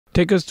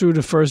Take us through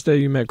the first day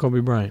you met Kobe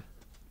Bryant.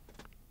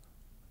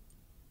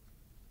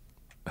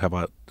 Did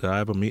I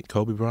ever meet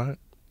Kobe Bryant?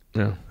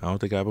 Yeah. I don't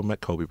think I ever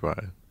met Kobe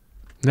Bryant.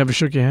 Never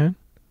shook your hand?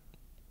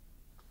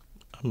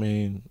 I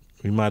mean,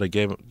 we might have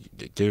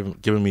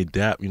given me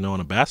dap, on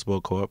a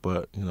basketball court,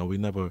 but we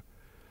never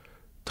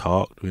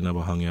talked. We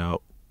never hung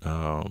out.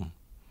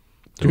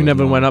 You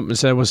never went up and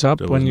said what's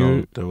up when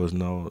you? There was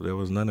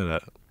none of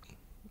that.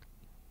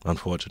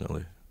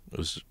 Unfortunately, it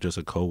was just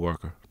a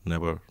coworker.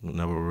 Never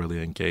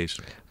really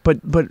engaged. But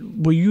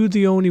were you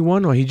the only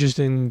one, or he just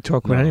didn't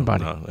talk with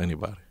anybody? No,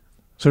 anybody.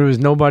 So there was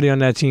nobody on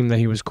that team that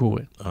he was cool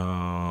with?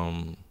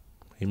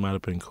 He might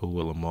have been cool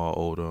with Lamar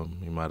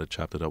Odom. He might have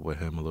chopped it up with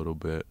him a little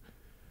bit.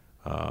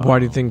 Why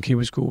do you think he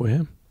was cool with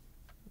him?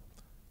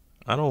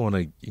 I don't want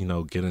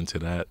to, get into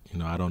that.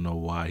 I don't know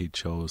why he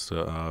chose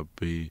to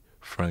be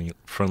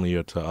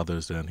friendlier to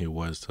others than he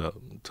was to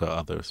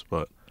others.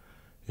 But,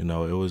 it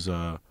was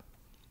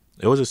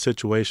a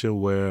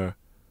situation where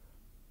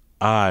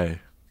I,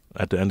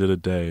 at the end of the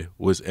day,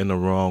 was in the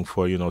wrong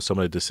for, some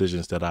of the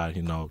decisions that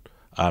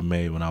I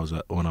made when I was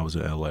in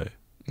LA.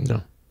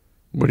 No.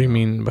 What do you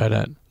mean by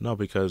that? No,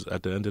 because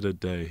at the end of the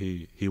day,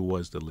 he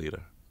was the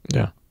leader.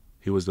 Yeah.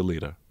 He was the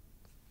leader.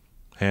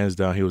 Hands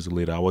down, he was the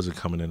leader. I wasn't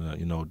coming in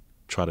to,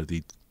 try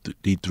to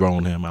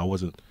dethrone him. I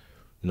wasn't,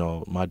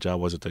 my job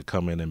wasn't to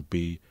come in and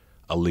be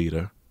a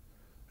leader.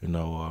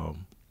 My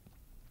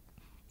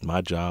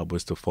job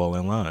was to fall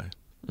in line.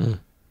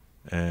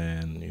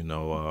 And,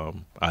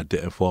 I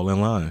didn't fall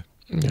in line.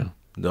 Yeah.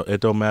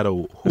 It don't matter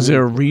who. Is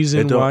there a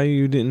reason why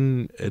you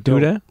didn't do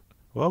that?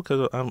 Well,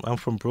 because I'm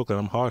from Brooklyn.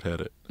 I'm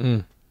hard-headed.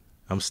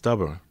 I'm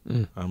stubborn.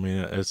 I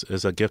mean,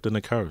 it's a gift and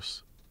a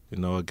curse.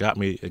 It got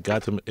me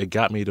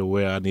to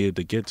where I needed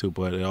to get to,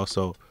 but it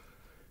also,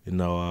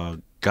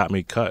 got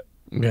me cut.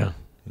 Yeah.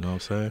 You know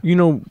what I'm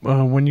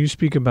saying?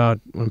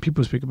 When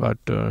people speak about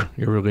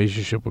your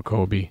relationship with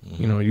Kobe,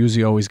 it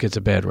usually always gets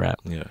a bad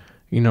rap. Yeah.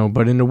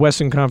 But in the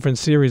Western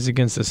Conference Series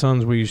against the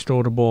Suns, where you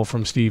stole the ball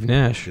from Steve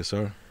Nash, yes,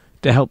 sir,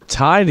 to help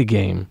tie the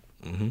game,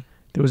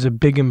 there was a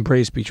big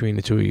embrace between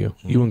the two of you,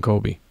 you and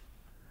Kobe.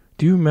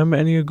 Do you remember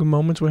any good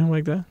moments with him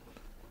like that?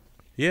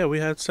 Yeah, we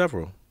had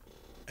several.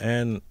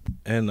 And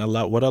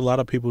what a lot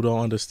of people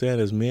don't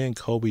understand is me and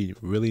Kobe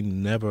really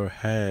never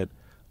had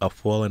a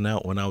falling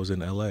out when I was in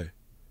LA.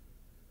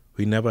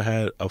 We never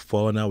had a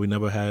falling out. We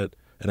never had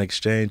an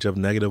exchange of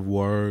negative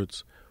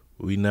words.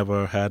 We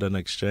never had an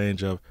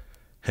exchange of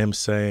him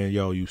saying,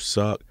 yo, you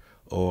suck,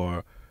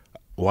 or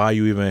why are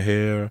you even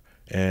here?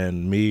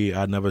 And me,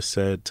 I never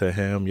said to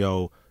him,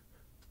 yo,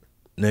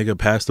 nigga,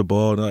 pass the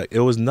ball. Like, it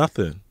was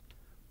nothing.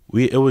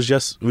 We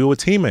were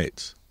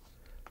teammates.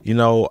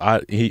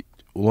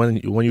 When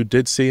you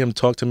did see him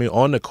talk to me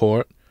on the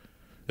court,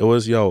 it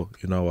was, yo,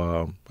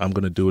 I'm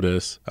going to do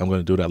this. I'm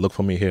going to do that. Look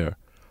for me here.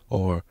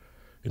 Or,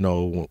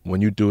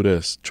 when you do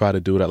this, try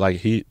to do that.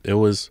 Like it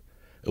was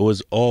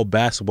all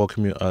basketball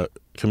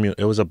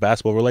it was a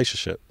basketball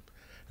relationship.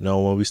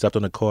 When we stepped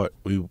on the court,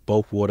 we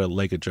both wore the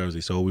Laker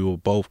jersey. So we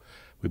both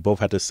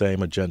had the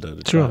same agenda.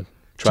 To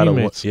try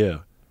Teammates. Yeah.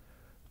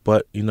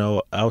 But,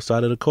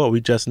 outside of the court,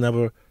 we just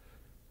never,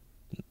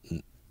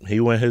 he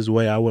went his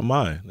way, I went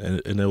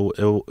mine. And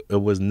it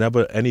was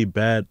never any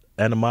bad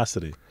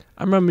animosity.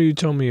 I remember you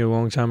told me a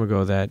long time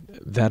ago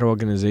that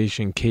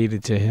organization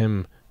catered to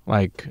him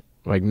like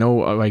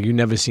you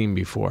never seen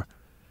before,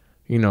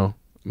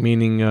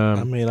 meaning.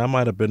 I mean, I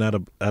might have been at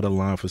a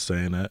line for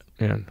saying that.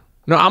 Yeah.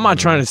 No, I'm not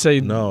trying to say.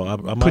 No, I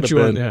might have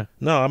been. Yeah.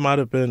 No, I might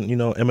have been,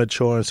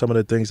 immature in some of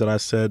the things that I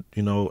said,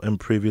 in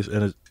previous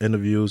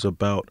interviews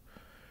about,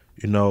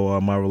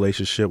 my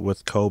relationship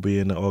with Kobe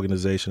and the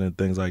organization and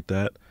things like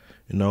that.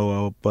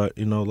 But,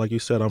 like you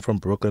said, I'm from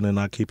Brooklyn and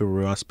I keep it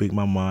real. I speak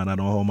my mind. I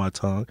don't hold my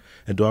tongue.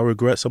 And do I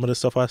regret some of the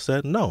stuff I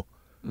said? No.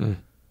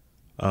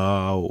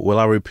 Will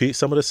I repeat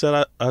some of the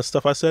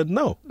stuff I said?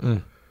 No.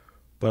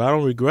 But I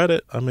don't regret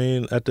it. I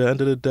mean, at the end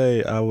of the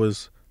day, I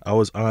was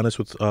honest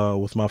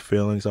with my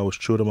feelings. I was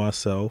true to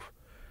myself.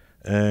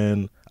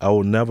 And I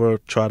will never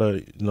try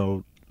to,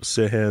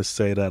 sit here and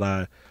say that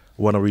I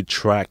want to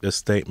retract a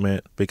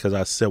statement because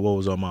I said what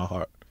was on my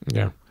heart.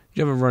 Yeah.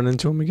 You ever run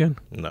into him again?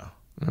 No.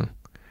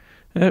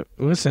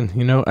 Listen,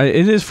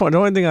 it is fun. The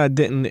only thing I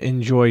didn't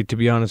enjoy, to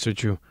be honest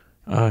with you,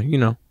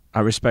 I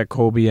respect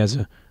Kobe as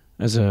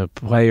a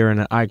player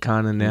and an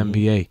icon in the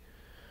NBA.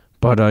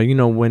 But,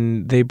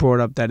 when they brought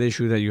up that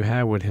issue that you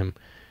had with him,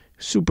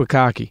 super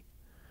cocky.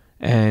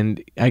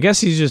 And I guess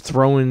he's just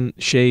throwing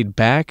shade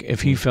back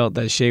if he felt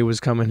that shade was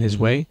coming his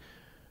way.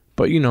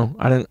 But,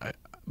 I didn't,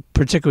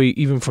 particularly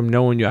even from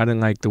knowing you, I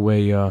didn't like the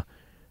way,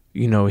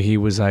 he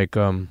was like,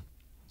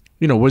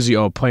 was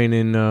he playing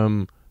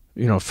in,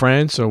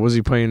 France, or was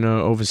he playing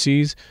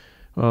overseas?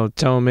 Well,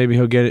 tell him maybe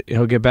he'll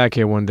get back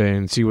here one day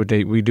and see what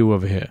we do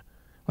over here.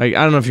 Like,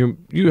 I don't know if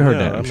you heard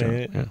that.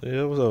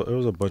 It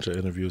was a bunch of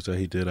interviews that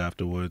he did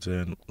afterwards,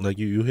 and like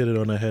you hit it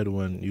on the head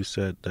when you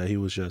said that he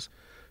was just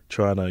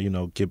trying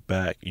to get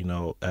back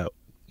at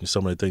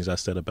some of the things I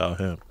said about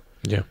him.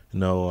 Yeah.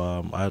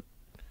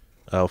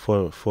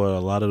 For a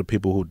lot of the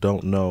people who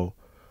don't know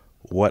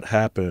what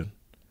happened,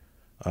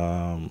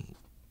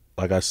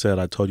 Like I said,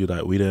 I told you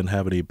that we didn't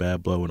have any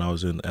bad blood when I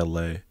was in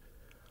L.A.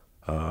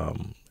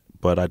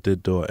 But I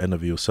did do an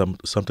interview,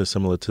 something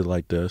similar to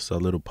like this, a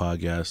little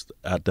podcast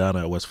down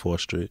at West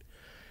 4th Street.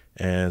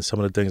 And some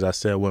of the things I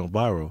said went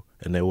viral,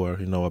 and they were,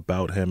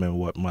 about him and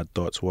what my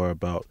thoughts were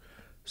about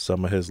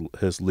some of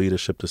his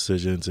leadership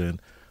decisions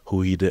and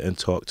who he didn't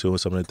talk to, and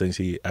some of the things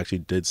he actually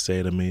did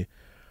say to me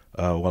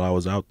while I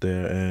was out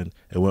there. And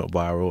it went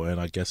viral,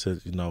 and I guess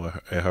it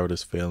hurt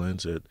his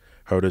feelings, it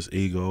hurt his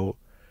ego,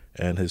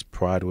 and his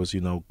pride was,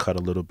 cut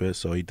a little bit,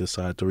 so he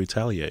decided to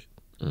retaliate.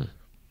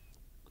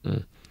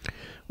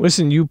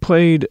 Listen, you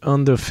played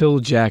under Phil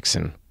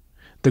Jackson,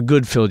 the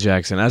good Phil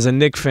Jackson. As a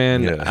Knick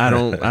fan, Yeah. I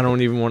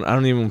don't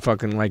even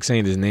fucking like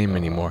saying his name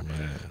anymore.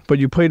 Man. But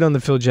you played under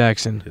Phil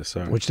Jackson, Yes,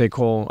 sir. which they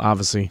call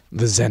obviously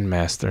the Zen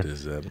Master. The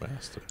Zen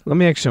Master. Let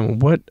me ask you,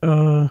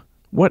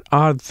 what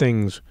odd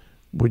things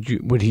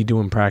would he do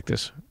in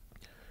practice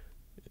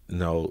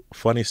No,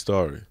 funny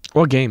story.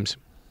 or games?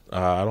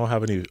 I don't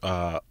have any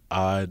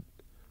odd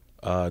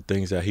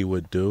things that he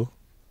would do,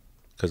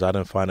 because I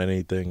didn't find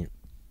anything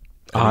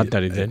Odd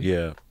that he did.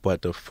 Yeah,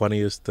 but the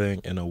funniest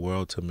thing in the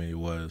world to me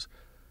was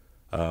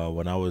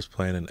when I was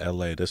playing in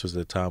L.A. This was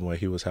the time where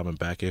he was having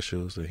back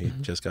issues, and he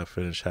just got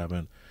finished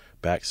having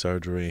back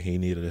surgery, and he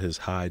needed his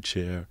high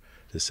chair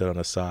to sit on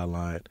the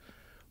sideline.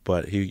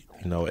 But he,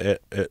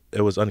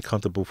 it was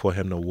uncomfortable for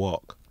him to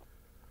walk.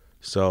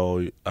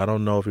 So I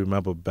don't know if you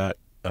remember back,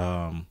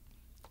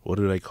 what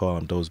do they call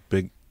them? Those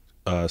big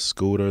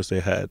scooters they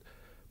had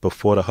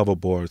before the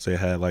hoverboards. They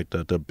had like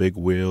the big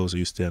wheels.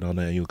 You stand on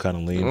it and you kind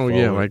of lean forward.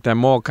 Yeah, like that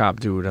mall cop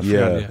dude. I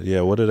forgot,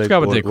 Yeah. What are they?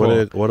 Forgot what they call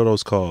it. What are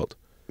those called?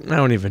 I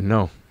don't even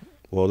know.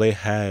 Well, they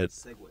had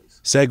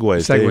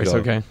Segways. There you go.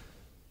 Okay.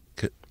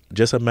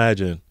 Just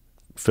imagine,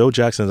 Phil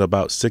Jackson's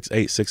about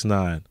 6'8",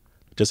 6'9".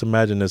 Just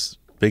imagine this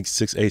big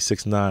 6'8",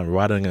 6'9"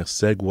 riding a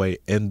Segway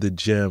in the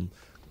gym,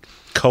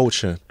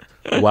 coaching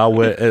while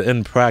we're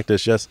in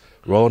practice, just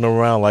rolling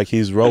around like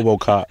he's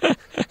RoboCop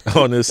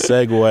on this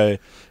Segway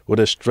with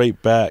a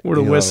straight back. With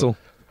a whistle.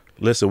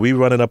 Listen, we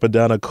running up and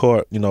down the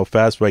court,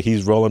 fast break.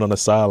 He's rolling on the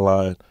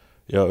sideline.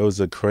 It was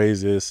the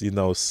craziest,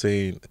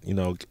 scene.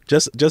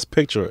 Just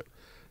picture it.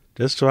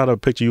 Just try to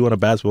picture you on a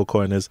basketball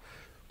court, and this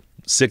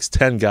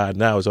 6'10" guy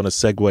now is on a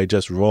Segway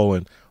just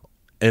rolling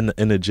in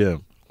the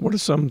gym. What are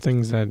some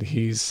things that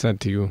he's said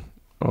to you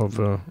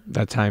over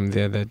that time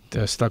there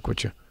that stuck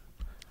with you?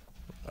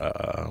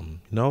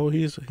 No,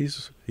 he's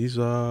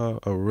a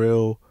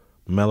real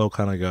mellow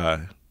kind of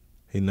guy.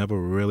 He never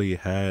really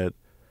had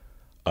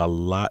a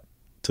lot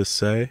to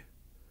say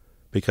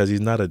because he's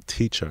not a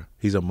teacher.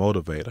 He's a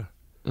motivator.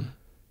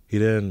 He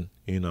didn't,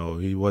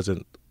 he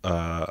wasn't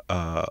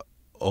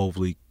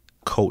overly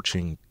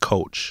coaching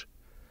coach,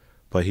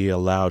 but he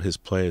allowed his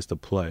players to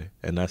play,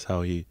 and that's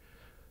what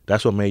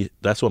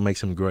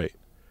makes him great,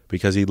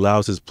 because he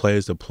allows his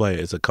players to play.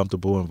 It's a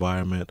comfortable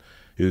environment.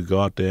 You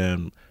go out there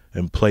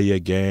and play your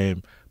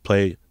game,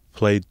 play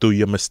through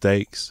your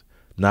mistakes,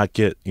 not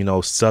get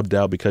subbed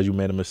out because you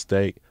made a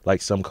mistake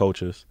like some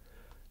coaches.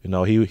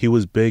 He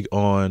was big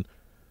on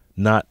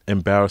not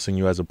embarrassing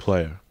you as a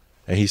player,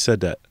 and he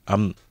said that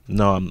I'm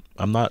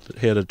not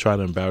here to try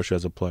to embarrass you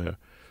as a player.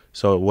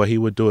 So what he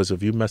would do is,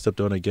 if you messed up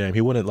during a game,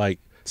 he wouldn't like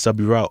sub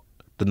you out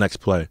the next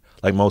play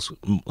like most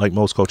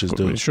coaches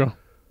do. Sure.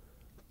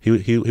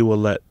 He will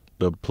let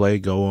the play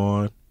go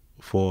on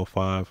 4 or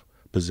 5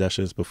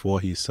 possessions before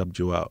he subbed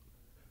you out,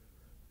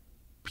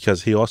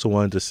 because he also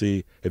wanted to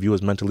see if you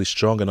was mentally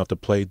strong enough to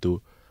play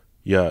through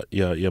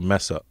your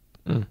mess up.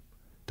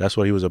 That's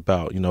what he was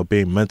about,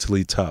 being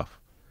mentally tough.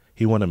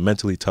 He wanted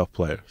mentally tough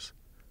players.